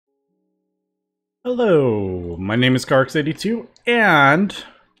Hello, my name is GregTech82, and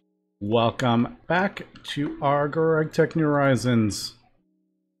welcome back to our GregTech New Horizons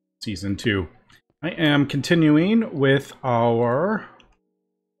Season 2. I am continuing with our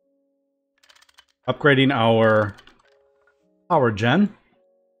upgrading our power gen.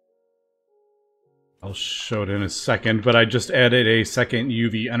 I'll show it in a second, but I just added a second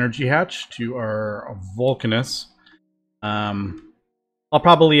UV energy hatch to our Vulcanus. I'll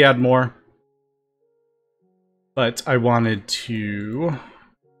probably add more, but I wanted to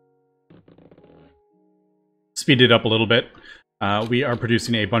speed it up a little bit. We are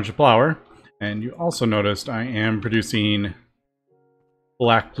producing a bunch of flour, and you also noticed I am producing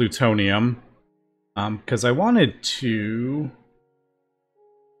black plutonium because I wanted to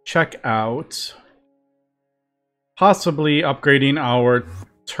check out possibly upgrading our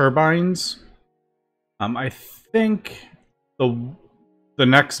turbines. I think the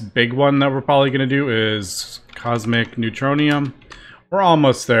next big one that we're probably going to do is cosmic neutronium. We're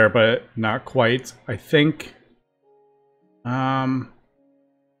almost there, but not quite. I think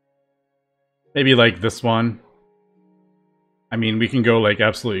maybe like this one. I mean, we can go like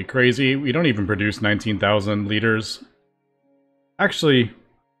absolutely crazy. We don't even produce 19,000 liters. Actually,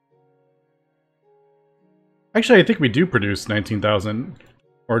 I think we do produce 19,000,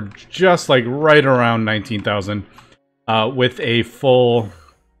 or just like right around 19,000, with a full,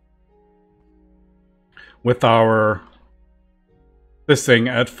 with our this thing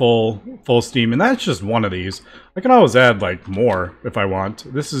at full steam, and that's just one of these. I can always add like more if I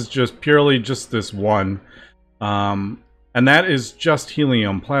want. This is just purely just this one, and that is just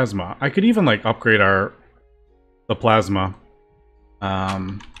helium plasma. I could even like upgrade the plasma.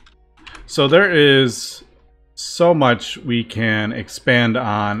 So there is so much we can expand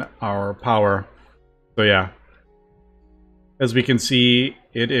on our power. So yeah, as we can see,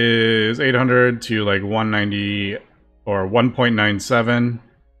 it is 800 to like 190 or 1.97,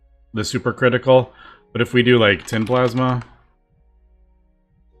 the supercritical. But if we do like tin plasma,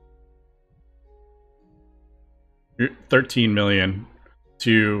 13 million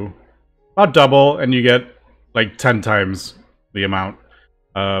to about double, and you get like 10 times the amount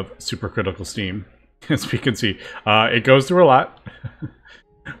of supercritical steam. As we can see, it goes through a lot.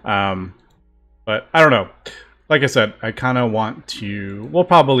 But I don't know. Like I said, I kind of want to... We'll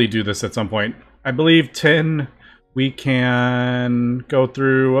probably do this at some point. I believe tin, we can go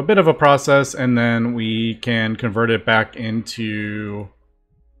through a bit of a process, and then we can convert it back into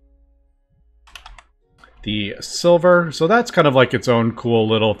the silver. So that's kind of like its own cool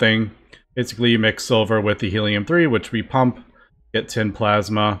little thing. Basically, you mix silver with the helium-3, which we pump, get tin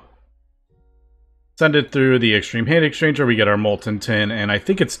plasma, send it through the extreme heat exchanger, we get our molten tin, and I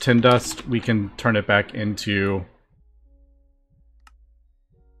think it's tin dust. We can turn it back into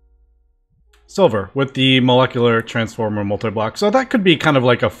silver with the molecular transformer multiblock. So that could be kind of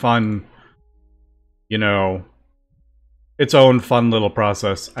like a fun, you know, its own fun little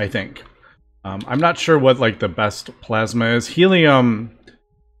process, I think. I'm not sure what like the best plasma is. Helium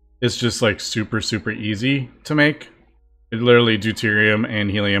is just like super easy to make. It literally deuterium and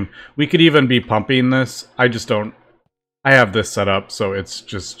helium. We could even be pumping this. I just don't. I have this set up, so it's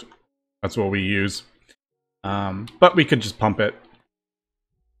just, that's what we use. But we could just pump it.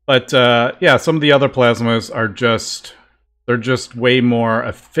 But yeah, some of the other plasmas are just, they're just way more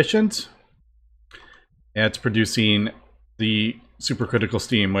efficient at producing the supercritical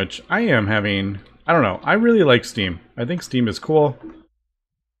steam, which I am having. I don't know. I really like steam. I think steam is cool.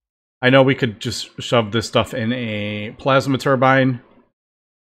 I know we could just shove this stuff in a plasma turbine.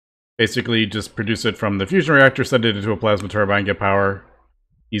 Basically, just produce it from the fusion reactor, send it into a plasma turbine, get power.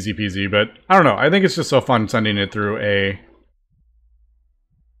 Easy peasy, but I don't know. I think it's just so fun sending it through a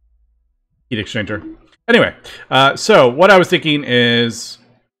heat exchanger. Anyway, so what I was thinking is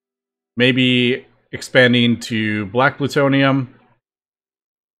maybe expanding to black plutonium.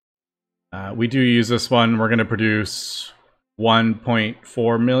 We do use this one. We're going to produce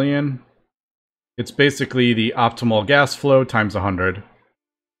 1.4 million. It's basically the optimal gas flow times 100.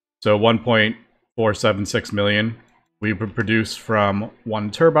 So 1.476 million we would produce from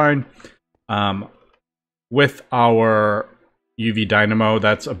one turbine. With our UV dynamo,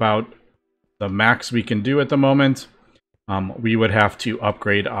 that's about the max we can do at the moment. We would have to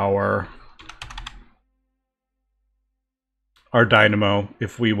upgrade our dynamo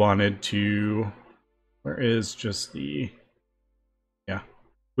if we wanted to. Where is just the... Yeah,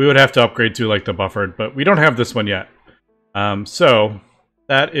 we would have to upgrade to like the buffered, but we don't have this one yet. So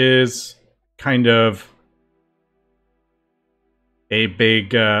that is kind of a big,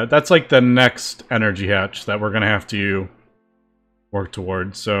 that's like the next energy hatch that we're going to have to work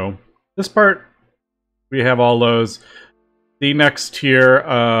towards. So this part we have all those. The next tier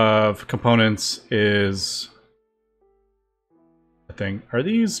of components is, I think, are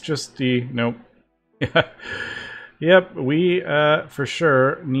these just the, nope. Yeah. Yep, we for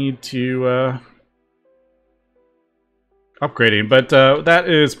sure need to upgrading, but that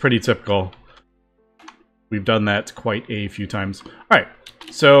is pretty typical. We've done that quite a few times. Alright,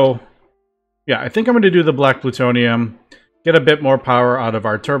 so yeah, I think I'm going to do the black plutonium, get a bit more power out of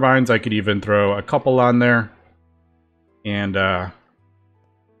our turbines. I could even throw a couple on there. And I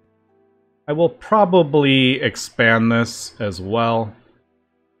will probably expand this as well.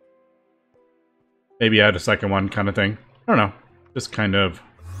 Maybe add a second one kind of thing. I don't know. Just kind of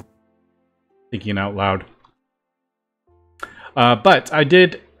thinking out loud. But I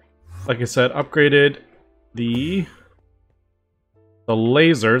did, like I said, upgraded the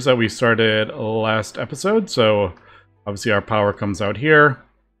lasers that we started last episode. So obviously our power comes out here.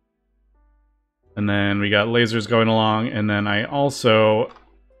 And then we got lasers going along. And then I also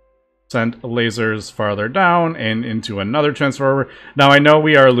sent lasers farther down and into another transformer. Now I know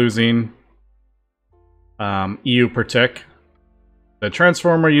we are losing EU per tick. The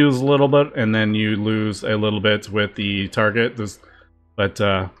transformer you lose a little bit, and then you lose a little bit with the target. But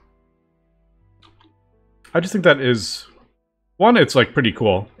I just think that is, one, it's like pretty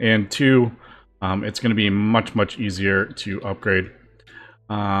cool, and two, it's going to be much easier to upgrade.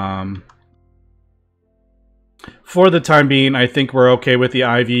 For the time being, I think we're okay with the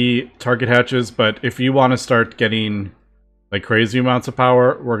IV target hatches, but if you want to start getting like crazy amounts of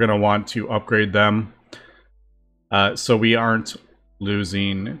power, we're going to want to upgrade them. So we aren't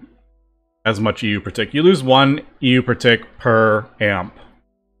losing as much EU per tick. You lose 1 EU per tick per amp.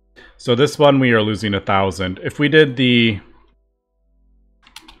 So this one we are losing 1,000. If we did the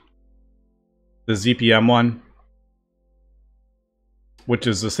ZPM one, which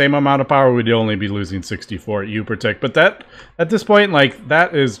is the same amount of power, we'd only be losing 64 EU per tick. But that, at this point, like,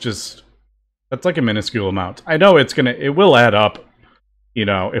 that is just, that's like a minuscule amount. I know it will add up, you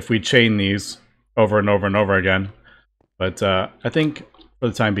know, if we chain these over and over and over again. But I think for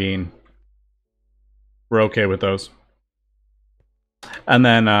the time being, we're okay with those. And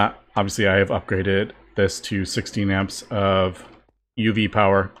then obviously I have upgraded this to 16 amps of UV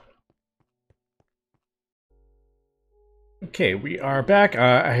power. Okay, we are back.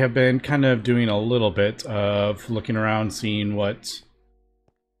 I have been kind of doing a little bit of looking around, seeing what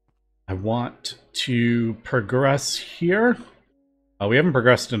I want to progress here. We haven't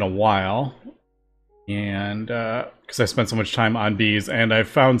progressed in a while. And because I spent so much time on bees, and I've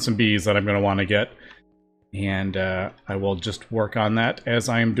found some bees that I'm going to want to get. And I will just work on that as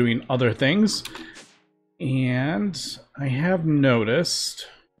I am doing other things. And I have noticed,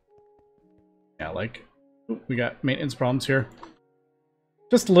 yeah, like, we got maintenance problems here.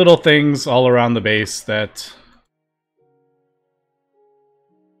 Just little things all around the base that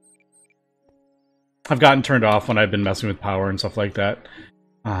have gotten turned off when I've been messing with power and stuff like that.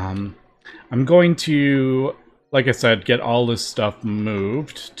 I'm going to, like I said, get all this stuff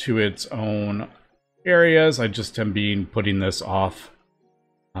moved to its own areas. I just am putting this off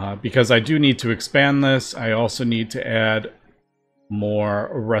because I do need to expand this. I also need to add more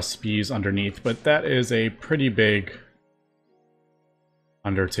recipes underneath, but that is a pretty big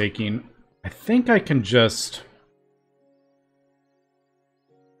undertaking. I think I can just...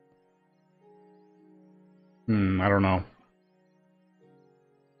 I don't know.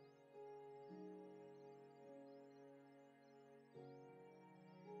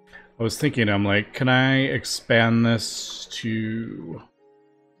 I was thinking, I'm like, can I expand this to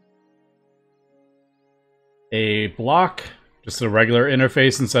a block? Just a regular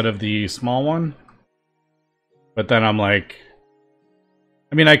interface instead of the small one? But then I'm like,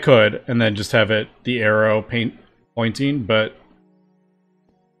 I mean, I could, and then just have it, the arrow pointing, but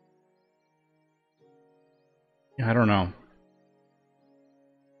yeah, I don't know.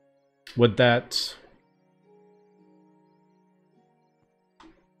 Would that...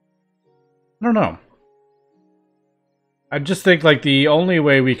 I don't know. I just think like the only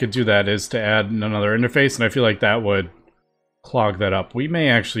way we could do that is to add another interface, and I feel like that would clog that up. We may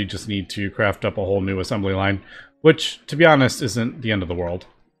actually just need to craft up a whole new assembly line, which, to be honest, isn't the end of the world.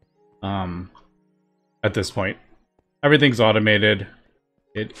 At this point, everything's automated.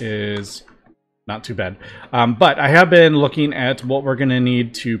 It is not too bad. But I have been looking at what we're going to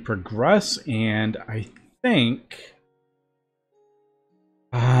need to progress, and I think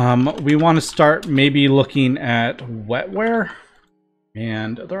we want to start maybe looking at wetware,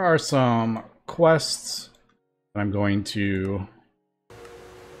 and there are some quests that I'm going to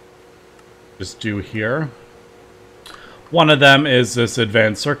just do here. One of them is this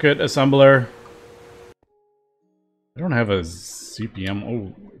advanced circuit assembler. I don't have a CPM.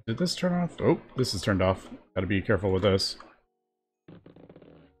 Oh, did this turn off? Oh, this is turned off. Gotta be careful with this.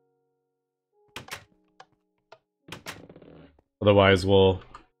 Otherwise, we'll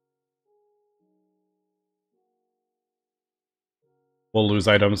lose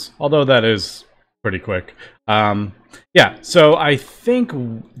items. Although that is pretty quick. Yeah, so I think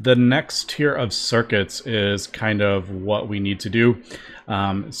the next tier of circuits is kind of what we need to do.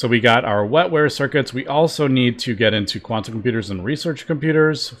 So we got our wetware circuits. We also need to get into quantum computers and research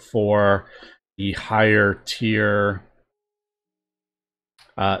computers for the higher tier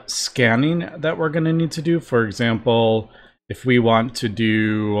scanning that we're going to need to do. For example, if we want to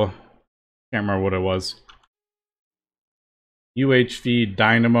do, I can't remember what it was, UHV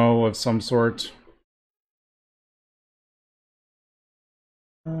dynamo of some sort.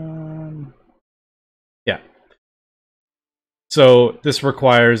 Yeah. So this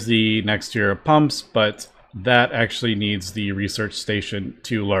requires the next tier of pumps, but that actually needs the research station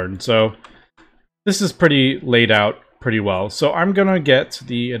to learn. So this is pretty laid out pretty well. So I'm going to get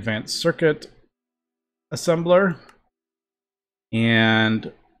the advanced circuit assembler,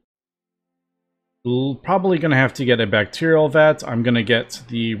 and probably going to have to get a bacterial vat. I'm going to get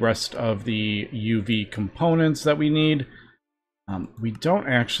the rest of the UV components that we need. We don't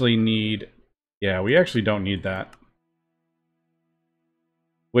actually need... Yeah, we actually don't need that.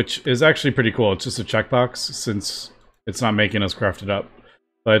 Which is actually pretty cool. It's just a checkbox since it's not making us craft it up.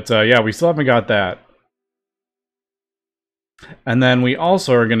 But yeah, we still haven't got that. And then we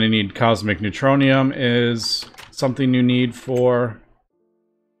also are going to need cosmic neutronium is something you need for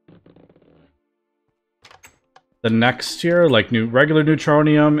the next tier. Like regular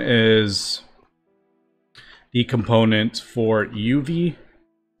neutronium is the component for UV.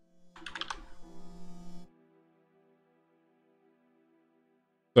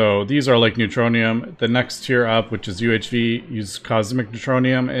 So these are like neutronium. The next tier up, which is UHV, use cosmic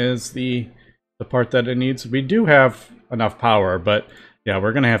neutronium, is the part that it needs. We do have enough power, but yeah,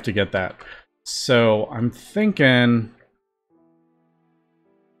 we're gonna have to get that. So I'm thinking,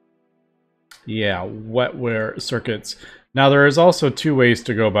 yeah, wetware circuits. Now there is also two ways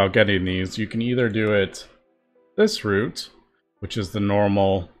to go about getting these. You can either do it this route, which is the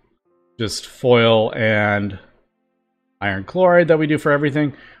normal, just foil and iron chloride that we do for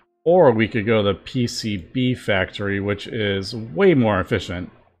everything, or we could go the PCB factory, which is way more efficient.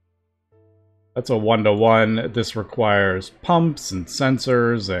 That's a 1-to-1. This requires pumps and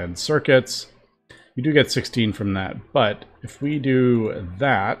sensors and circuits. You do get 16 from that, but if we do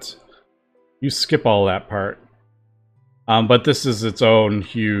that, you skip all that part. But this is its own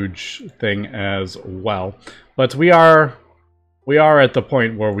huge thing as well. But we are at the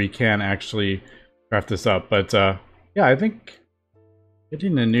point where we can actually craft this up. But yeah, I think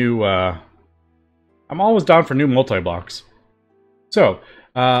getting a new... I'm always down for new multi-blocks. So,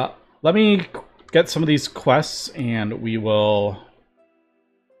 let me get some of these quests, and we will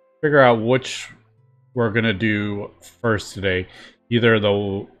figure out which we're going to do first today. Either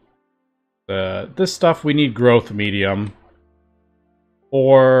this stuff, we need growth medium,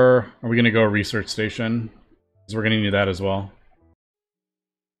 or are we going to go research station? Because we're going to need that as well.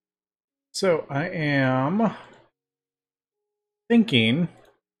 So, I am thinking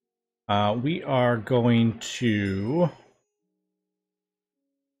we are going to...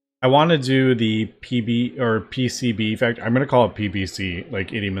 I want to do the PB or PCB factory. I'm going to call it PBC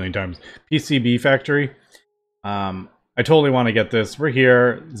like 80 million times. PCB factory. I totally want to get this. We're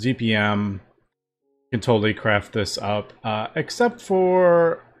here. ZPM. Can totally craft this up. Except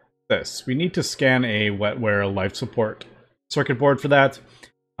for this. We need to scan a wetware life support circuit board for that.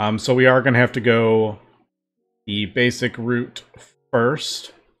 So we are going to have to go the basic route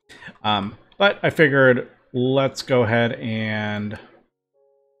first. But I figured let's go ahead and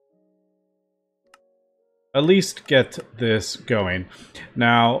at least get this going.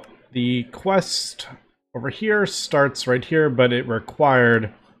 Now, the quest over here starts right here, but it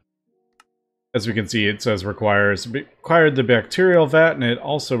required, as we can see, it says required the bacterial vat, and it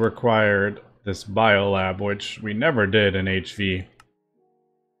also required this biolab, which we never did in HV.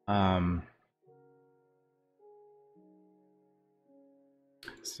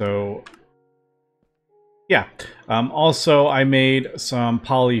 So, yeah. Also, I made some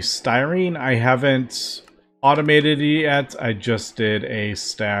polystyrene. I haven't automated it yet. I just did a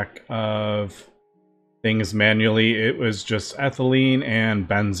stack of things manually. It was just ethylene and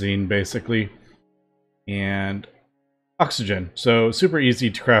benzene, basically, and oxygen. So super easy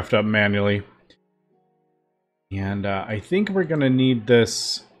to craft up manually. And I think we're going to need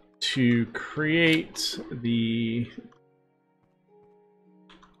this to create the...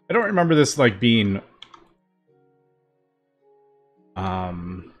 I don't remember this like being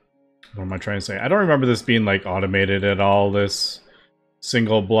what am I trying to say? I don't remember this being like automated at all, this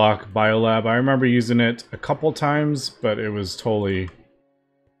single block biolab. I remember using it a couple times, but it was totally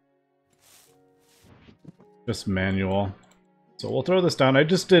just manual. So we'll throw this down. I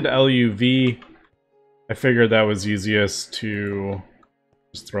just did LUV. I figured that was easiest to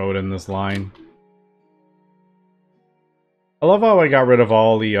just throw it in this line. I love how I got rid of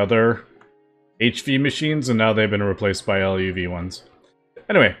all the other HV machines and now they've been replaced by LUV ones.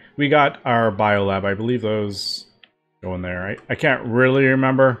 Anyway, we got our biolab. I believe those go in there. I can't really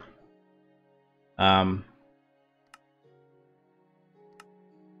remember.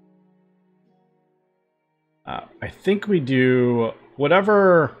 I think we do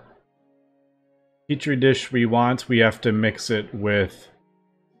whatever petri dish we want, we have to mix it with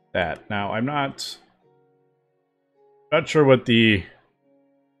that. Now, I'm not sure what the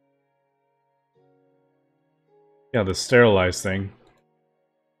the sterilized thing.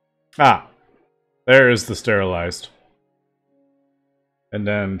 Ah, there is the sterilized. And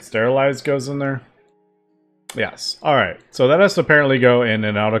then sterilized goes in there. Yes. All right. So that has to apparently go in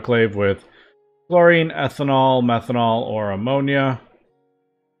an autoclave with chlorine, ethanol, methanol, or ammonia.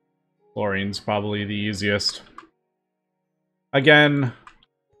 Chlorine's probably the easiest. Again,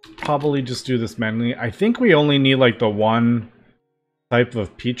 probably just do this manually. I think we only need like the one type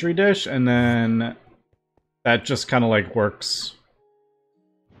of petri dish, and then that just kind of like works.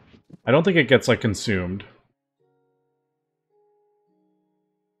 I don't think it gets like consumed.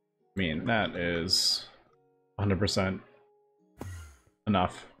 I mean, that is 100%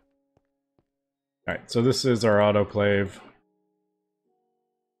 enough. Alright, so this is our autoclave.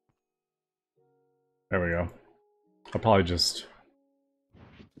 There we go. I'll probably just...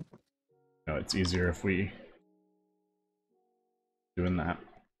 No, it's easier if we... doing that.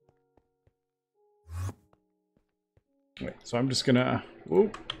 Wait, so I'm just gonna...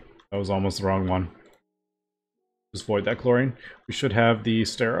 Whoop! That was almost the wrong one. Just void that chlorine. We should have the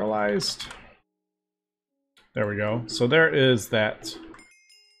sterilized. There we go. So there is that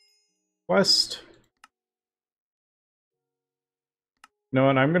quest. You know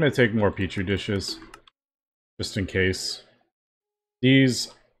what? I'm going to take more petri dishes. Just in case.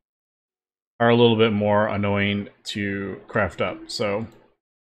 These are a little bit more annoying to craft up. So,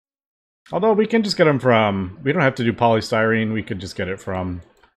 although we can just get them from... We don't have to do polystyrene. We could just get it from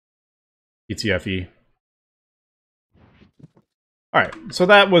ETFE. Alright, so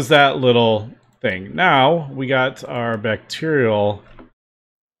that was that little thing. Now, we got our bacterial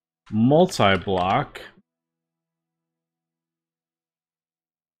multi-block.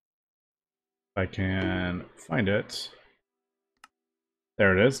 If I can find it.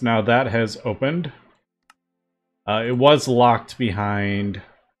 There it is. Now that has opened. It was locked behind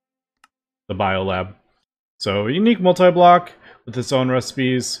the biolab. So, a unique multi-block with its own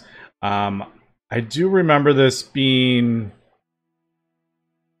recipes. I do remember this being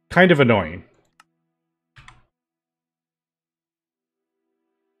kind of annoying.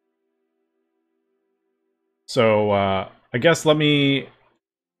 So, I guess let me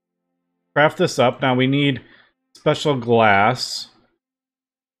craft this up. Now we need special glass.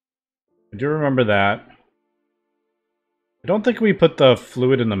 I do remember that. I don't think we put the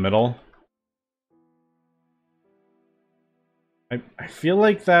fluid in the middle. I feel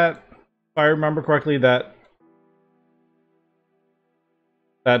like that, if I remember correctly, that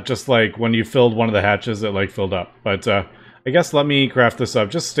just like when you filled one of the hatches, it like filled up. But I guess let me craft this up.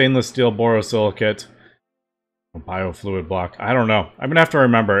 Just stainless steel borosilicate. Biofluid block. I don't know. I'm gonna have to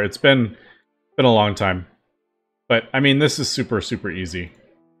remember. It's been a long time. But I mean, this is super, super easy.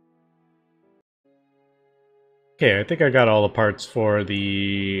 Okay, I think I got all the parts for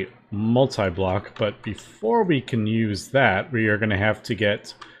the multi-block, but before we can use that, we are gonna have to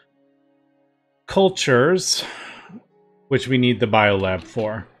get cultures, which we need the biolab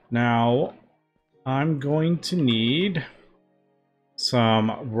for. Now, I'm going to need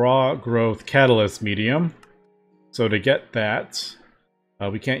some raw growth catalyst medium. So to get that,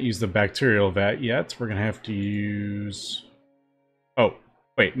 we can't use the bacterial vat yet. We're going to have to use... Oh,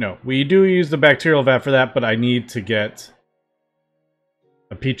 wait, no. We do use the bacterial vat for that, but I need to get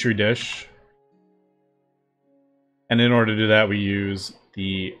a petri dish. And in order to do that, we use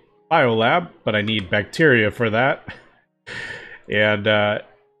the biolab, but I need bacteria for that. And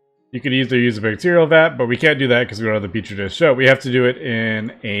you could either use a bacterial vat, but we can't do that because we don't have the petri dish. So we have to do it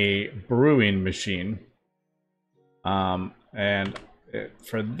in a brewing machine.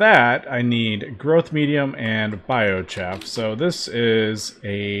 For that, I need growth medium and biochaff. So this is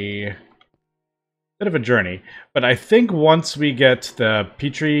a bit of a journey. But I think once we get the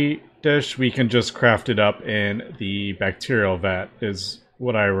petri dish, we can just craft it up in the bacterial vat, is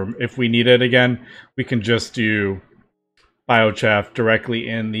if we need it again, we can just do biochaff directly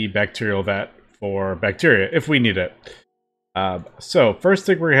in the bacterial vat for bacteria if we need it. So first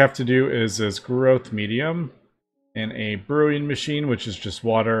thing we have to do is this growth medium in a brewing machine, which is just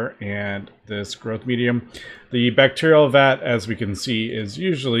water and this growth medium. The bacterial vat, as we can see, is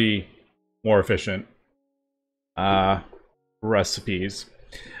usually more efficient recipes.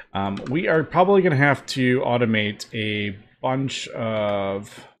 We are probably going to have to automate a bunch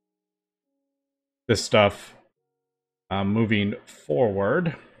of this stuff moving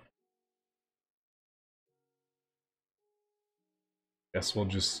forward. Guess we'll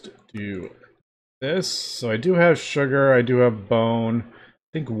just do this. So I do have sugar, I do have bone. I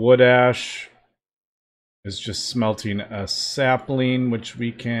think wood ash is just smelting a sapling, which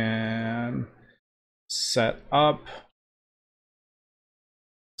we can set up.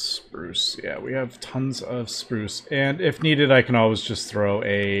 Spruce, yeah, we have tons of spruce. And if needed, I can always just throw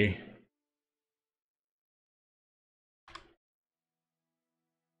a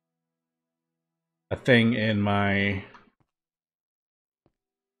thing in my...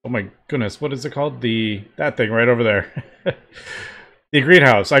 Oh my goodness, what is it called? That thing right over there. The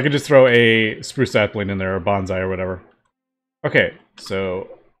greenhouse. I could just throw a spruce sapling in there, or bonsai, or whatever. Okay,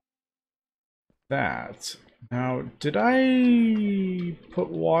 so that. Now, did I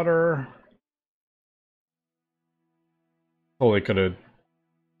put water? Totally could have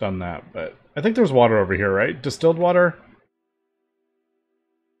done that, but I think there's water over here, right? Distilled water?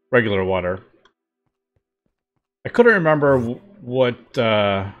 Regular water. I couldn't remember what,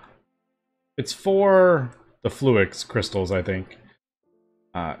 it's for the Fluix crystals, I think.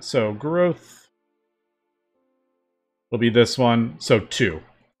 So growth will be this one. So 2.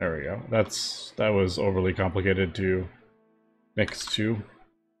 There we go. That was overly complicated to mix 2.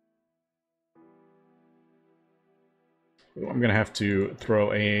 I'm gonna have to throw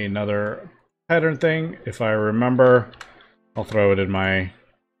another pattern thing. If I remember, I'll throw it in my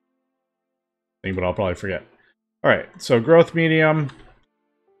thing, but I'll probably forget. Alright, so growth medium,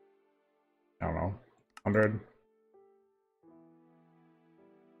 I don't know, 100.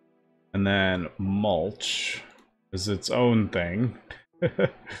 And then mulch is its own thing.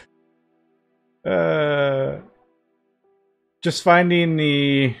 Just finding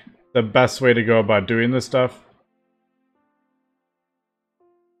the best way to go about doing this stuff.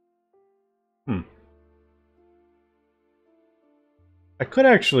 I could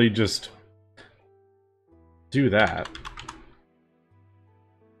actually just do that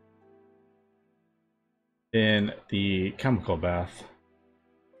in the chemical bath.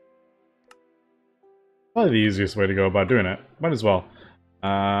 Probably the easiest way to go about doing it. Might as well.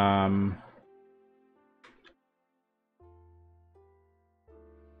 I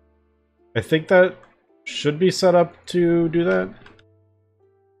think that should be set up to do that.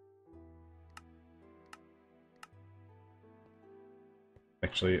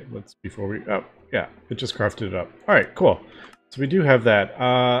 Actually, let's, before we, oh, yeah, it just crafted it up. All right, cool. So we do have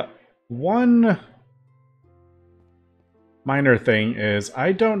that. One minor thing is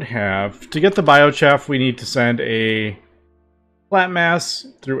I don't have, to get the biochaff, we need to send a plant mass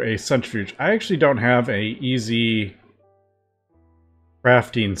through a centrifuge. I actually don't have a easy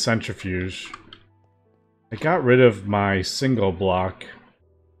crafting centrifuge. I got rid of my single block.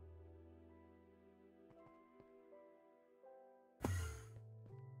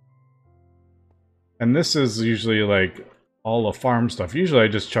 And this is usually like all the farm stuff. Usually I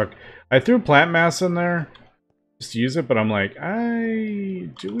just chuck... I threw plant mass in there just to use it, but I'm like,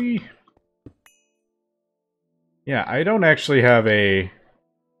 do we... Yeah, I don't actually have a...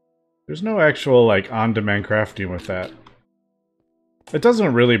 There's no actual, like, on-demand crafting with that. It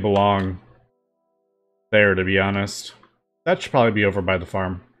doesn't really belong there, to be honest. That should probably be over by the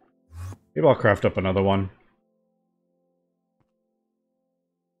farm. Maybe I'll craft up another one.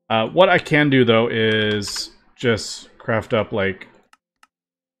 What I can do, though, is just craft up, like,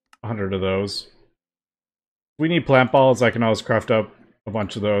 100 of those. If we need plant balls, I can always craft up a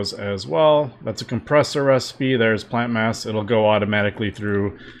bunch of those as well. That's a compressor recipe. There's plant mass. It'll go automatically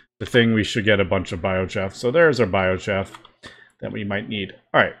through the thing. We should get a bunch of biochaff. So there's our biochaff that we might need.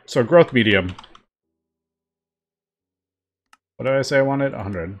 All right, so growth medium. What did I say I wanted?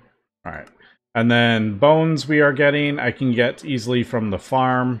 100. All right. And then bones we are getting, I can get easily from the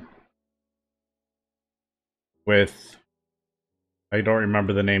farm with, I don't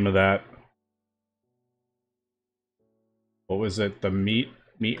remember the name of that. What was it? The meat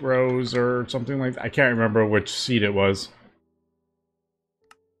rose or something like that? I can't remember which seed it was.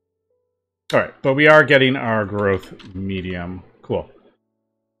 All right, but we are getting our growth medium. Cool.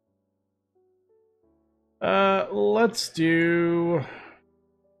 Let's do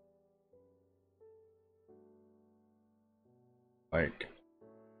Like,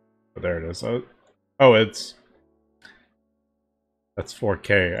 oh, there it is. Oh, that's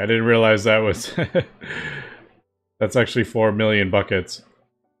 4K. I didn't realize that was that's actually 4 million buckets.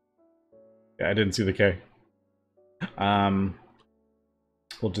 Yeah, I didn't see the K.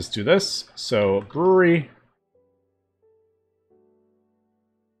 We'll just do this. So brewery,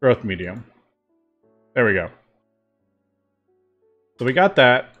 growth medium. There we go. So we got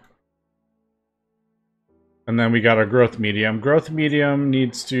that. And then we got our growth medium. Growth medium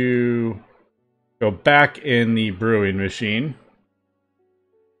needs to go back in the brewing machine.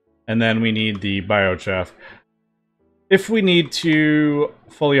 And then we need the biochaff. If we need to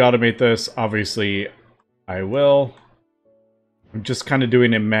fully automate this, obviously I will. I'm just kind of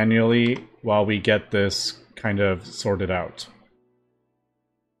doing it manually while we get this kind of sorted out.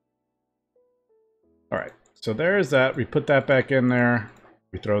 Alright, so there's that. We put that back in there.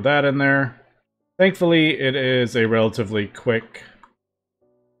 We throw that in there. Thankfully, it is a relatively quick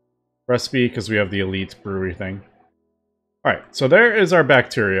recipe because we have the elite brewery thing. Alright, so there is our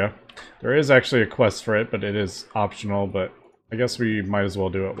bacteria. There is actually a quest for it, but it is optional, but I guess we might as well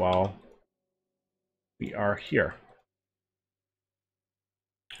do it while we are here.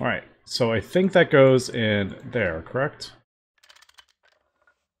 Alright, so I think that goes in there, correct?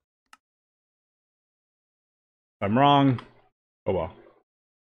 If I'm wrong, oh well.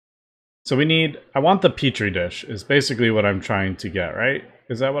 So we need, I want the petri dish, is basically what I'm trying to get, right?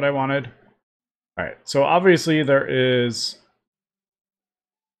 Is that what I wanted? Alright, so obviously there is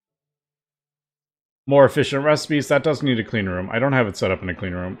more efficient recipes. That does need a clean room. I don't have it set up in a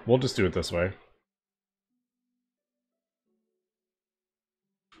clean room. We'll just do it this way.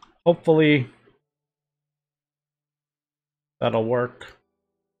 Hopefully that'll work.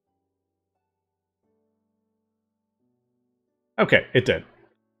 Okay, it did.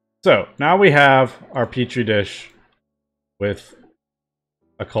 So now we have our petri dish with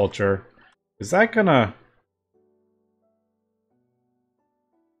a culture. Is that gonna...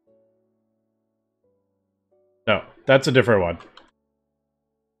 No, that's a different one.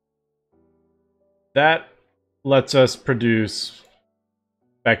 That lets us produce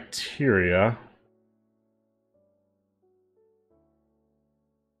bacteria.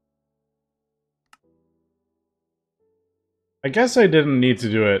 I guess I didn't need to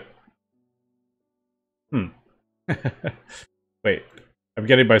do it. Wait, I'm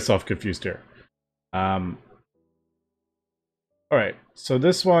getting myself confused here. Alright, so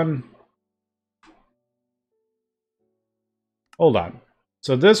this one... Hold on.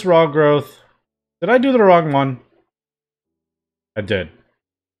 So this raw growth... Did I do the wrong one? I did.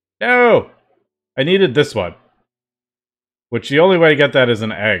 No! I needed this one. Which the only way to get that is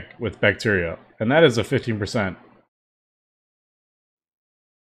an egg with bacteria. And that is a 15%.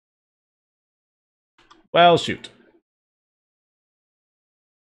 Well, shoot.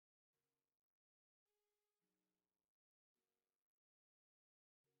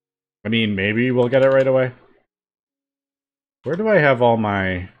 I mean, maybe we'll get it right away. Where do I have all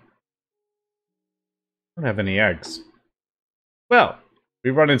my... I don't have any eggs. Well, we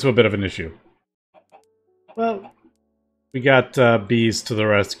run into a bit of an issue. Well, we got bees to the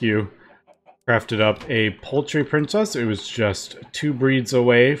rescue. Crafted up a poultry princess. It was just 2 breeds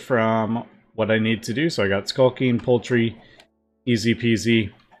away from what I need to do. So I got skulking, poultry, easy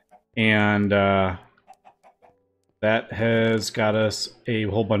peasy. And that has got us a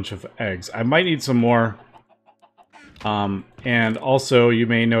whole bunch of eggs. I might need some more. And also, you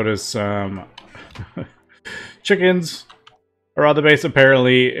may notice chickens are on the base.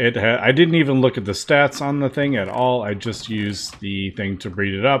 Apparently, I didn't even look at the stats on the thing at all. I just used the thing to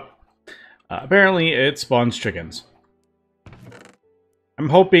breed it up. Apparently, it spawns chickens. I'm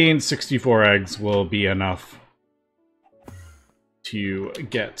hoping 64 eggs will be enough to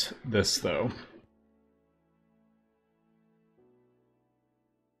get this, though.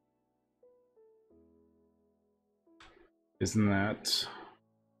 Isn't that...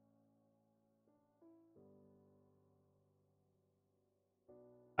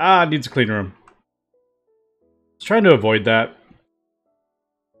 Ah, it needs a clean room. I was trying to avoid that.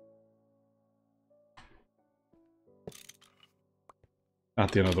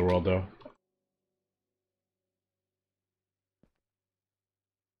 Not the end of the world, though.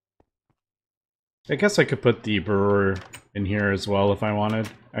 I guess I could put the brewer in here as well if I wanted.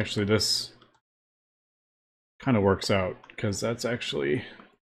 Actually, this kind of works out, because that's actually...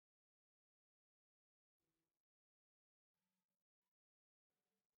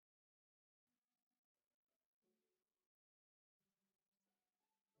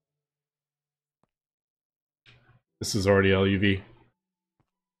 This is already LUV.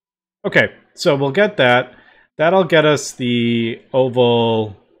 Okay, so we'll get that. that'll get us the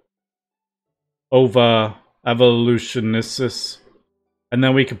ova evolutionis, and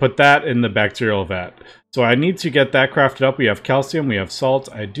then we can put that in the bacterial vat. So I need to get that crafted up. We have calcium, we have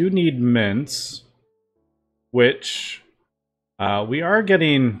salt. I do need mince, which we are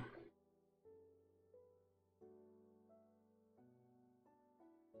getting.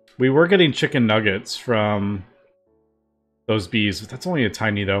 We were getting chicken nuggets from those bees. That's only a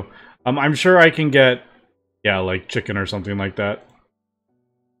tiny though. I'm sure I can get, yeah, like chicken or something like that.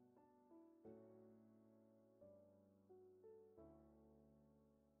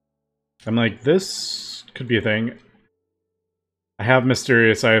 I'm like, this could be a thing. I have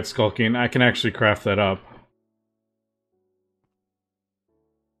Mysterious, I have Skulking. I can actually craft that up.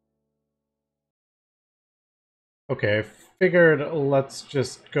 Okay, I figured let's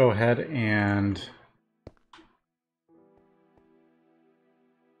just go ahead and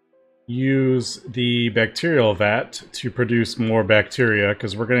use the bacterial vat to produce more bacteria,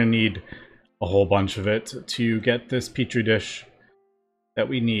 because we're going to need a whole bunch of it to get this petri dish that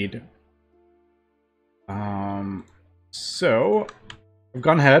we need. So I've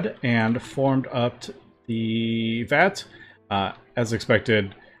gone ahead and formed up the vat. As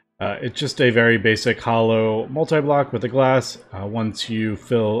expected, it's just a very basic hollow multi-block with a glass. Once you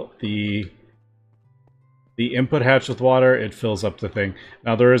fill the input hatch with water, it fills up the thing.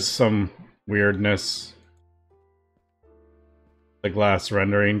 Now there is some weirdness, the glass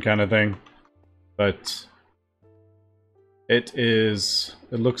rendering kind of thing, but it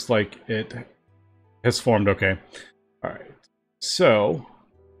looks like it has formed okay. Alright, so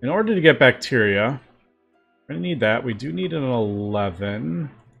in order to get bacteria, we're going to need that. We do need an 11.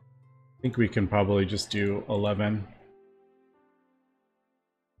 I think we can probably just do 11.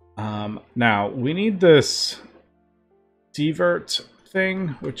 Now, we need this Sievert thing,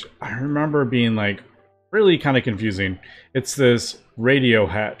 which I remember being like really kind of confusing. It's this radio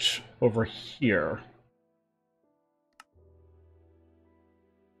hatch over here.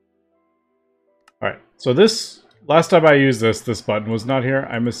 Alright, so this, last time I used this button was not here.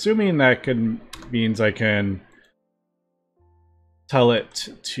 I'm assuming that means I can tell it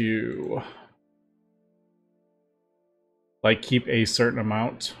to like keep a certain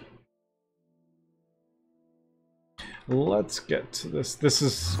amount. Let's get to this. This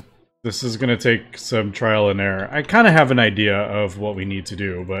is going to take some trial and error. I kind of have an idea of what we need to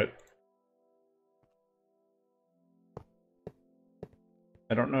do, but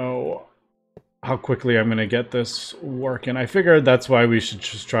I don't know how quickly I'm going to get this working. I figured that's why we should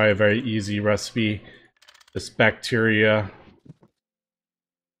just try a very easy recipe. This bacteria.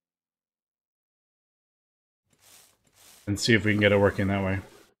 And see if we can get it working that way.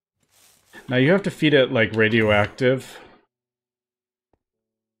 Now you have to feed it like radioactive.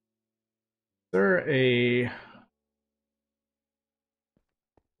 Is there a...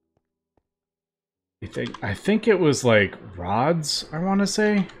 I think it was like rods, I want to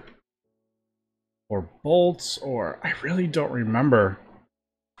say. Or bolts, or I really don't remember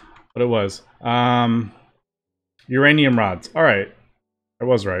what it was. Uranium rods. Alright. I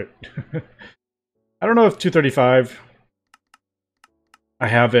was right. I don't know if 235... I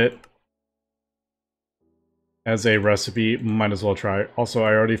have it as a recipe. Might as well try. Also,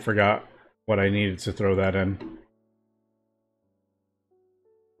 I already forgot what I needed to throw that in.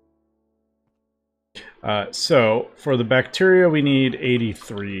 So, for the bacteria, we need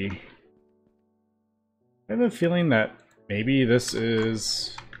 83. I have a feeling that maybe this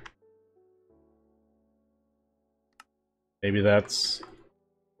is... Maybe that's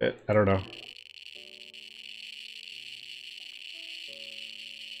it. I don't know.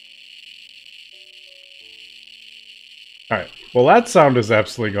 Alright, well that sound is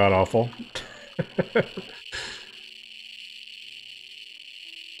absolutely god-awful.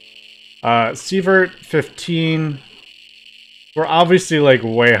 Sievert 15. We're obviously like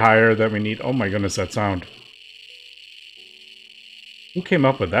way higher than we need. Oh my goodness, that sound. Who came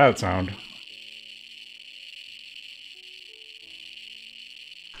up with that sound?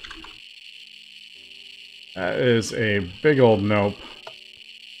 That is a big old nope.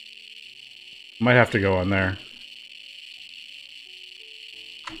 Might have to go on there.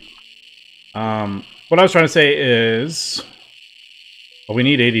 What I was trying to say is... Well, we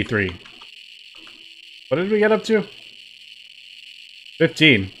need 83. What did we get up to?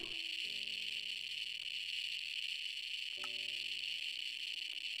 15.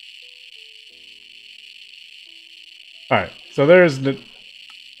 Alright, so there's the...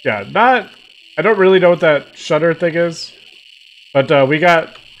 Yeah, not... I don't really know what that shutter thing is. But we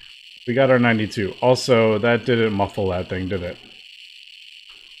got our 92. Also, that didn't muffle that thing, did it?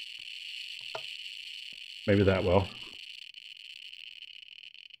 Maybe that will.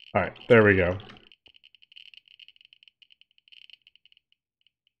 Alright, there we go.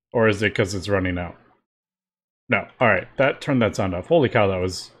 Or is it because it's running out? No. Alright, turned that sound off. Holy cow,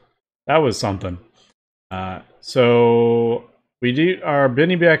 that was something. So we do our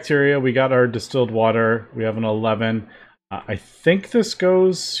Bini bacteria, we got our distilled water, we have an 11. I think this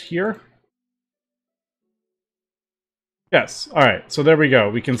goes here. Yes, alright, so there we go.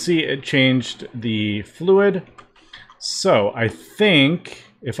 We can see it changed the fluid. So I think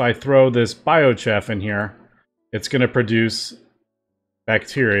if I throw this biochaff in here, it's going to produce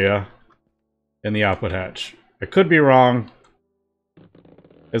bacteria in the output hatch. I could be wrong.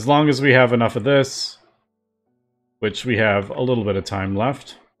 As long as we have enough of this, which we have a little bit of time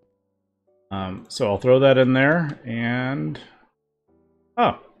left. So I'll throw that in there, and...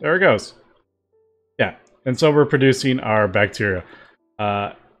 oh, there it goes. Yeah, and so we're producing our bacteria.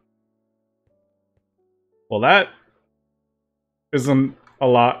 Well, that isn't a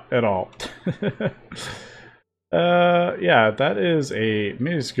lot at all. Yeah, that is a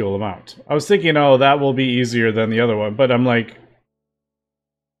minuscule amount. I was thinking, oh, that will be easier than the other one, but I'm like,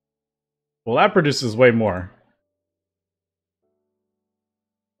 well, that produces way more.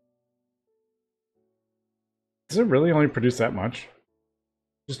 Does it really only produce that much?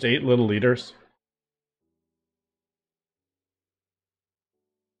 Just 8 little liters?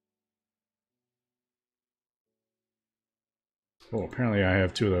 Oh, apparently I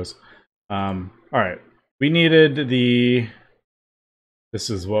have 2 of those. Alright. We needed the... this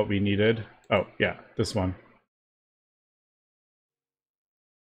is what we needed. Oh, yeah, this one.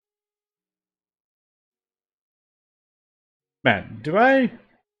 Man, do I...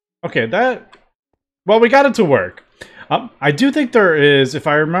 okay, that... well, we got it to work. I do think there is, if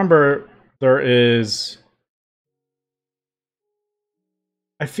I remember, there is...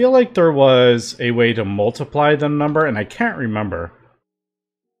 I feel like there was a way to multiply the number, and I can't remember.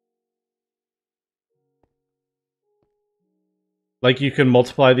 Like, you can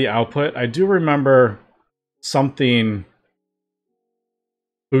multiply the output. I do remember something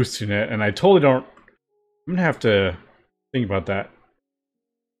boosting it, and I totally don't... I'm gonna have to think about that.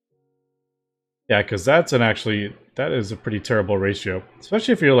 Yeah, because that's an actually... that is a pretty terrible ratio.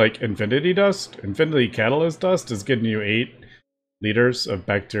 Especially if you're like Infinity Dust. Infinity Catalyst Dust is getting you 8 liters of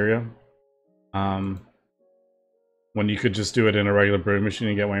bacteria. When you could just do it in a regular brewing machine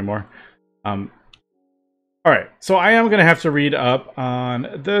and get way more. Alright, so I am going to have to read up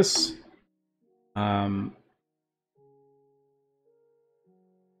on this. I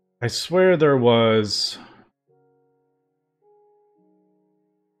swear there was...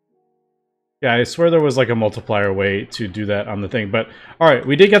 yeah, I swear there was like a multiplier way to do that on the thing. But alright,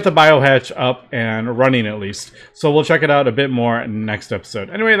 we did get the biohatch up and running at least. So we'll check it out a bit more next episode.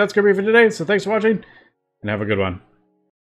 Anyway, that's going to be it for today. So thanks for watching and have a good one.